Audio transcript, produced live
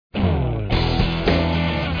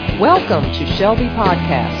Welcome to Shelby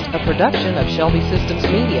Podcast, a production of Shelby Systems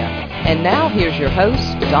Media. And now here's your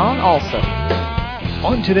host, Don Alsop.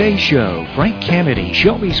 On today's show, Frank Kennedy,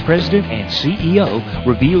 Shelby's president and CEO,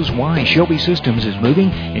 reveals why Shelby Systems is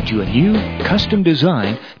moving into a new,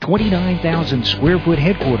 custom-designed, 29,000 square foot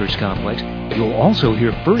headquarters complex. You'll also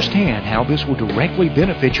hear firsthand how this will directly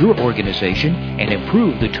benefit your organization and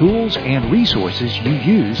improve the tools and resources you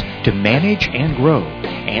use to manage and grow.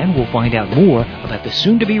 And we'll find out more about the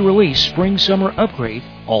soon-to-be-released spring-summer upgrade.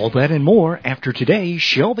 All that and more after today's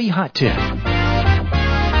Shelby Hot Tip.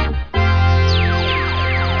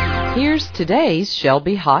 Here's today's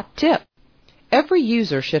Shelby Hot Tip. Every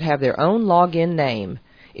user should have their own login name.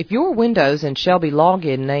 If your Windows and Shelby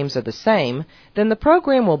login names are the same, then the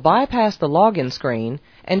program will bypass the login screen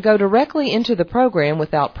and go directly into the program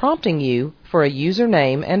without prompting you for a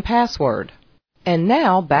username and password. And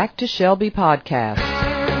now back to Shelby Podcast.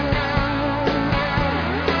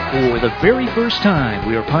 For the very first time,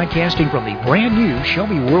 we are podcasting from the brand new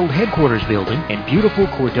Shelby World Headquarters building in beautiful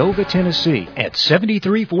Cordova, Tennessee at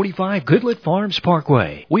 7345 Goodlet Farms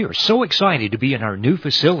Parkway. We are so excited to be in our new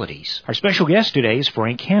facilities. Our special guest today is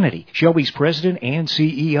Frank Kennedy, Shelby's president and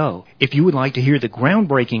CEO. If you would like to hear the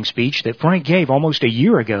groundbreaking speech that Frank gave almost a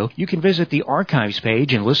year ago, you can visit the archives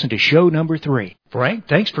page and listen to show number 3. Frank,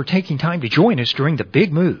 thanks for taking time to join us during the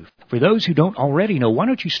big move. For those who don't already know, why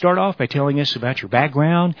don't you start off by telling us about your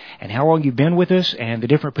background and how long you've been with us and the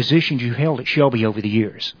different positions you've held at Shelby over the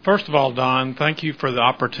years. First of all, Don, thank you for the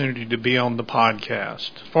opportunity to be on the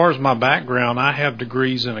podcast. As far as my background, I have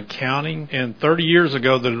degrees in accounting, and 30 years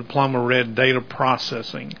ago the diploma read data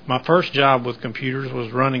processing. My first job with computers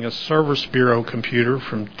was running a service bureau computer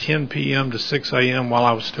from 10 p.m. to 6 a.m. while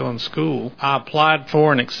I was still in school. I applied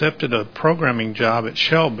for and accepted a programming job at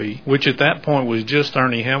Shelby, which at that point was just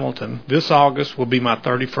Ernie Hamilton. This August will be my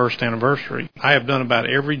 31st anniversary. I have done about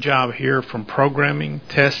every job here, from programming,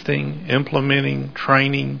 testing, implementing,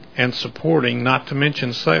 training, and supporting, not to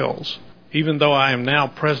mention sales. Even though I am now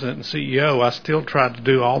president and CEO, I still try to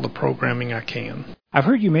do all the programming I can. I've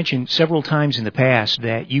heard you mention several times in the past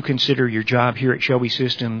that you consider your job here at Shelby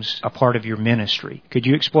Systems a part of your ministry. Could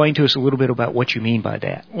you explain to us a little bit about what you mean by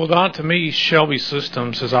that? Well, Don, to me, Shelby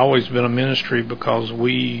Systems has always been a ministry because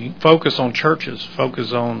we focus on churches,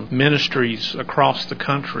 focus on ministries across the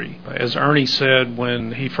country. As Ernie said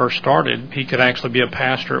when he first started, he could actually be a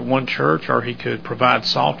pastor at one church, or he could provide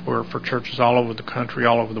software for churches all over the country,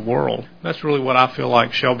 all over the world. That's really what I feel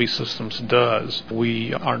like Shelby Systems does.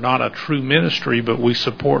 We are not a true ministry, but we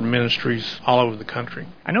support ministries all over the country.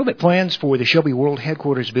 I know that plans for the Shelby World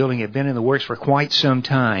Headquarters building have been in the works for quite some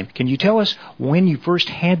time. Can you tell us when you first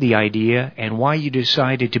had the idea and why you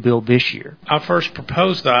decided to build this year? I first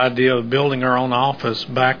proposed the idea of building our own office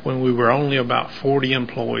back when we were only about 40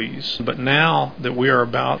 employees. But now that we are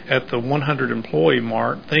about at the 100 employee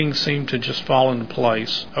mark, things seem to just fall into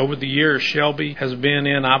place. Over the years, Shelby has been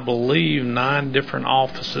in, I believe, 9 different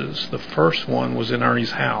offices. The first one was in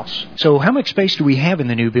Ernie's house. So how much space do we have in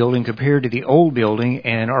the new building compared to the old building,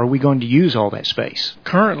 and are we going to use all that space?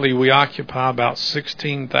 Currently, we occupy about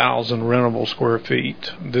 16,000 rentable square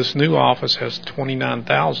feet. This new office has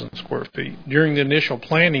 29,000 square feet. During the initial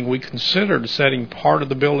planning, we considered setting part of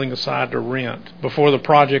the building aside to rent. Before the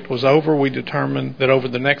project was over, we determined that over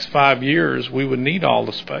the next 5 years, we would need all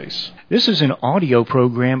the space. This is an audio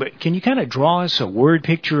program, but can you kind of draw us a word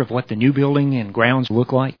picture of what the new building and grounds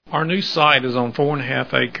look like? Our new site is on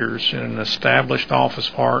 4.5 acres in an established office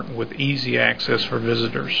park with easy access for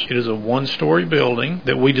visitors. It is a one-story building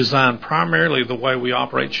that we designed primarily the way we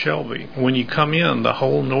operate Shelby. When you come in, the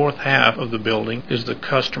whole north half of the building is the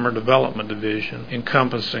Customer Development Division,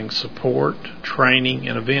 encompassing support, training,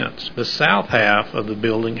 and events. The south half of the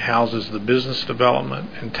building houses the Business Development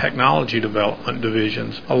and Technology Development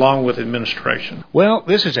divisions, along with administration. Well,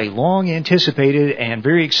 this is a long-anticipated and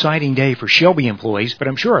very exciting day for Shelby employees, but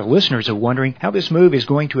I'm sure our listeners are wondering how this move is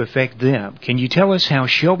going to affect them. Can you tell us how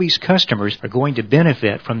Shelby's customers are going to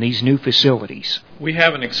benefit from these new facilities? We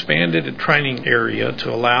have an expanded training area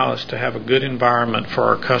to allow us to have a good environment for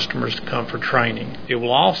our customers to come for training. It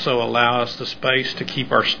will also allow us the space to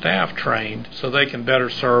keep our staff trained so they can better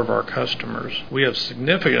serve our customers. We have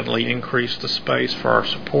significantly increased the space for our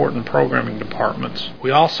support and programming departments. We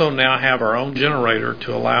also now have our own generator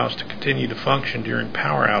to allow us to continue to function during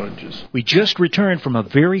power outages. We just returned from a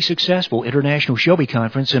very successful International Shelby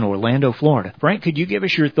Conference in Orlando, Florida. Frank, could you give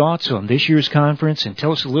us your thoughts on this year's conference and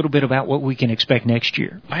tell us a little bit about what we can expect next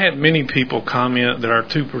year. I had many people comment that our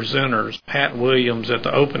two presenters, Pat Williams at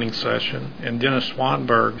the opening session and Dennis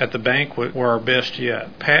Swanberg at the banquet, were our best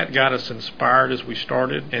yet. Pat got us inspired as we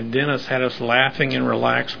started, and Dennis had us laughing and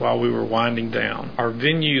relaxed while we were winding down. Our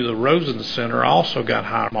venue, the Rosen Center, also got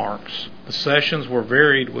high marks. The sessions were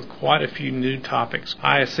varied with quite a few new topics.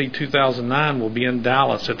 ISC 2009 will be in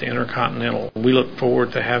Dallas at the Intercontinental. We look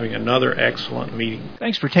forward to having another excellent meeting.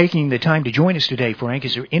 Thanks for taking the time to join us today, Frank.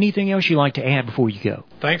 Is there anything else you'd like to add before you go?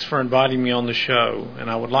 Thanks for inviting me on the show, and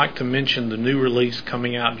I would like to mention the new release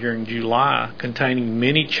coming out during July containing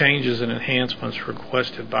many changes and enhancements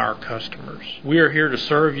requested by our customers. We are here to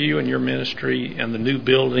serve you and your ministry, and the new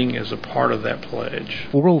building is a part of that pledge.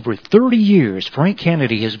 For over 30 years, Frank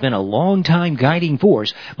Kennedy has been a long-time guiding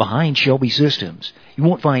force behind Shelby Systems. You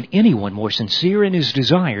won't find anyone more sincere in his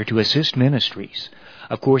desire to assist ministries.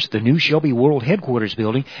 Of course, the new Shelby World Headquarters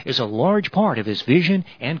building is a large part of his vision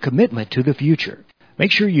and commitment to the future.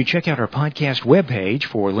 Make sure you check out our podcast webpage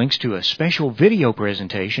for links to a special video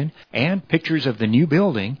presentation and pictures of the new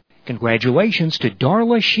building. Congratulations to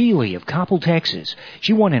Darla Sheely of Coppell, Texas.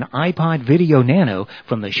 She won an iPod Video Nano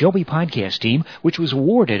from the Shelby Podcast team, which was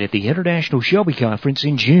awarded at the International Shelby Conference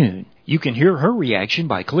in June. You can hear her reaction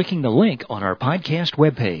by clicking the link on our podcast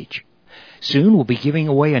webpage. Soon we'll be giving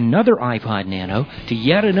away another iPod Nano to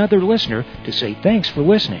yet another listener to say thanks for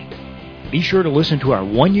listening. Be sure to listen to our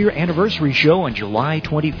one-year anniversary show on July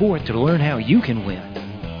 24th to learn how you can win.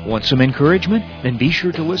 Want some encouragement? Then be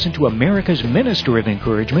sure to listen to America's Minister of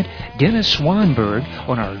Encouragement, Dennis Swanberg,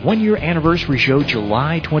 on our one-year anniversary show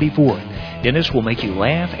July 24th. Dennis will make you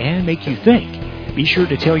laugh and make you think. Be sure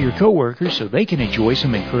to tell your coworkers so they can enjoy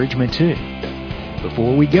some encouragement too.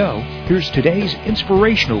 Before we go, here's today's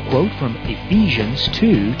inspirational quote from Ephesians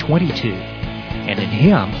 2:22. And in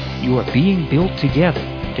Him you are being built together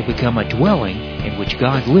to become a dwelling in which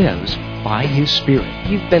God lives by His Spirit.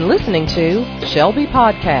 You've been listening to Shelby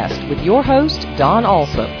Podcast with your host, Don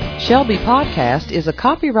Alsop. Shelby Podcast is a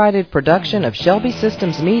copyrighted production of Shelby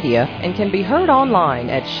Systems Media and can be heard online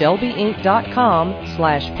at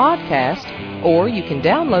shelbyinc.com/podcast, or you can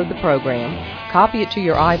download the program, copy it to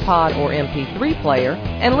your iPod or MP3 player,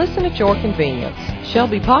 and listen at your convenience.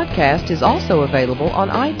 Shelby Podcast is also available on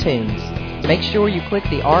iTunes. Make sure you click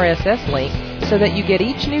the RSS link so that you get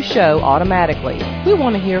each new show automatically. We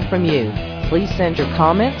want to hear from you. Please send your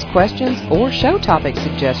comments, questions, or show topic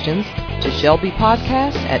suggestions to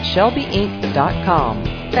shelbypodcast@shelbyinc.com.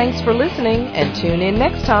 Thanks for listening, and tune in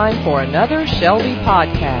next time for another Shelby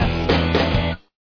Podcast.